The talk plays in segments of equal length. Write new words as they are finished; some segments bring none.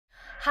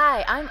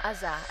Hi, I'm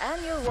Azza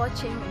and you're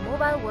watching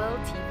Mobile World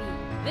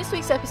TV. This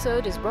week's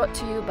episode is brought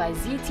to you by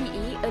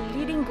ZTE, a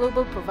leading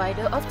global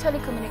provider of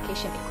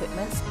telecommunication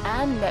equipments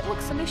and network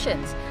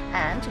solutions,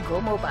 and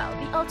GoMobile,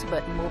 the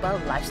ultimate mobile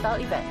lifestyle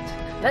event.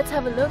 Let's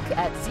have a look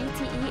at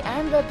ZTE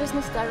and their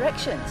business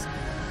directions,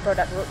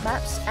 product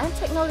roadmaps and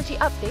technology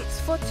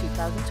updates for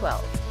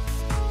 2012.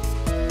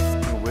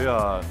 We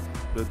are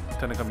the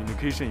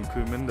telecommunication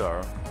equipment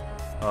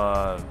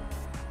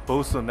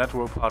both the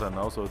network part and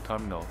also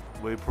terminal.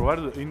 We provide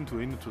the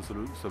end-to-end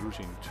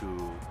solution to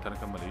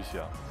Dancom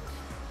Malaysia.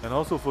 And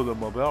also for the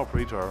mobile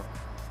operator,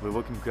 we're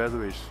working together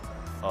with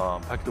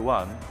Packet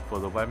One for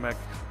the WiMAX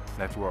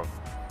network,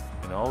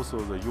 and also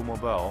the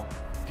GoMobile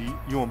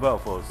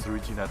for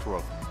 3G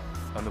network.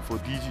 And for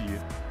DG,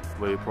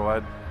 we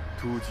provide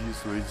 2G,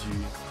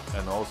 3G,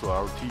 and also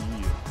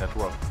LTE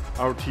network.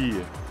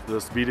 LTE, the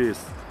speed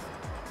is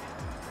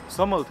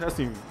some of the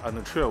testing and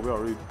the trial we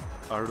already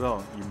are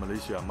done in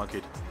Malaysia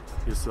market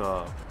is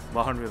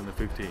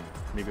 150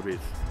 megabits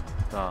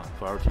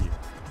for LTE.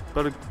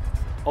 But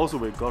also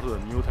we got a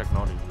new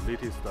technology, the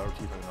latest LTE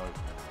technology.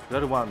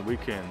 That one we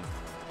can,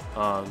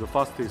 the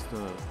fastest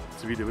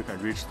speed we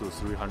can reach to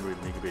 300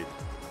 megabits.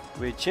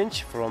 We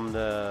changed from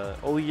the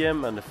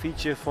OEM and the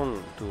feature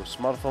phone to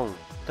smartphone.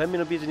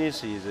 Terminal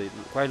business is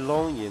quite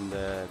long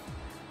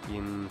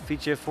in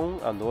feature phone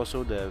and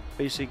also the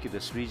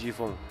 3G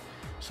phone.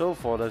 So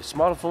for the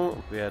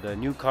smartphone, we are the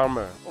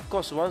newcomer. Of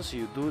course, once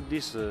you do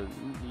this,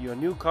 you're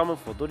newcomer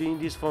for doing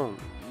this phone.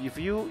 If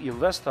you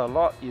invest a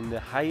lot in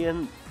the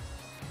high-end,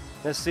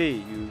 let's say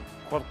you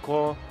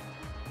quad-core,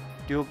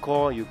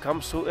 dual-core, you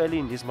come so early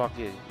in this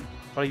market,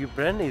 but your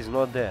brand is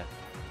not there,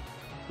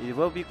 it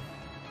will be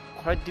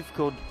quite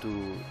difficult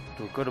to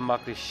get a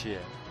market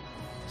share.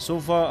 So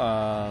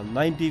far,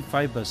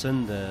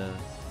 95%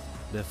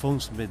 the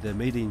phones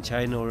made in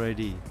China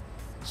already.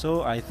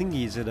 So I think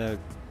it's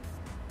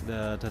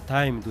the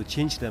time to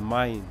change their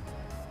mind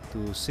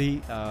to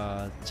say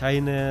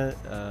China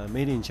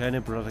made in China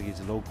product is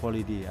low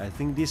quality. I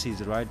think this is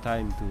the right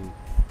time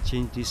to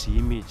change this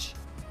image,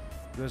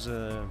 because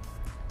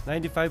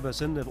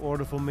 95% of all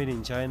the phone made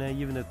in China,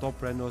 even the top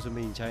brand also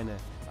made in China.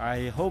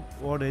 I hope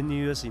all the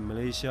engineers in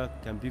Malaysia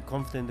can be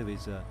confident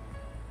with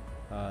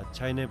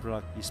China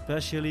product,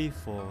 especially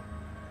for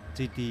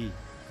ZTE,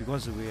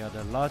 because we are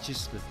the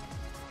largest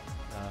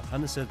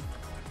handset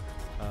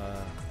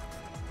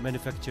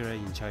manufacturer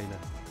in China.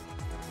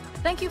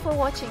 Thank you for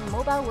watching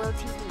Mobile World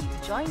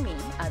TV. Join me,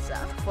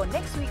 Azza, for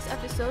next week's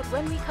episode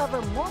when we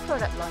cover more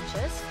product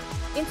launches,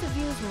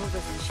 interviews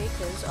movers and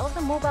shakers of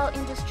the mobile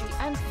industry,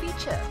 and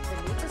feature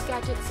the latest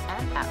gadgets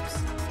and apps.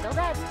 Till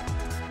then!